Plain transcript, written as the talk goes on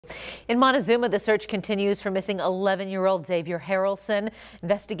In Montezuma, the search continues for missing 11-year-old Xavior Harrelson.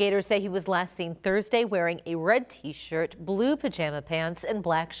 Investigators say he was last seen Thursday wearing a red t-shirt, blue pajama pants, and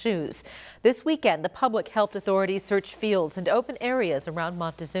black shoes. This weekend, the public helped authorities search fields and open areas around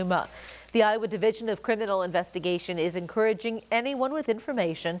Montezuma. The Iowa Division of Criminal Investigation is encouraging anyone with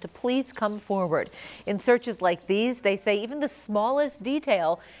information to please come forward. In searches like these, they say even the smallest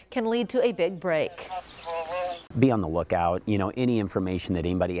detail can lead to a big break. Be on the lookout. Any information that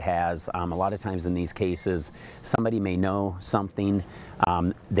anybody has. A lot of times in these cases, somebody may know something.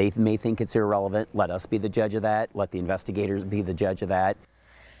 They may think it's irrelevant. Let us be the judge of that. Let the investigators be the judge of that.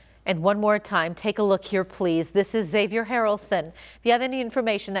 And one more time, take a look here, please. This is Xavior Harrelson. If you have any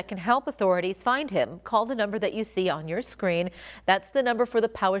information that can help authorities find him, call the number that you see on your screen. That's the number for the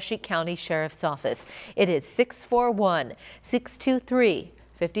Poweshiek County Sheriff's Office. It is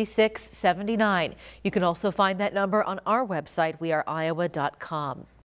 641-623-5679. You can also find that number on our website, weareiowa.com.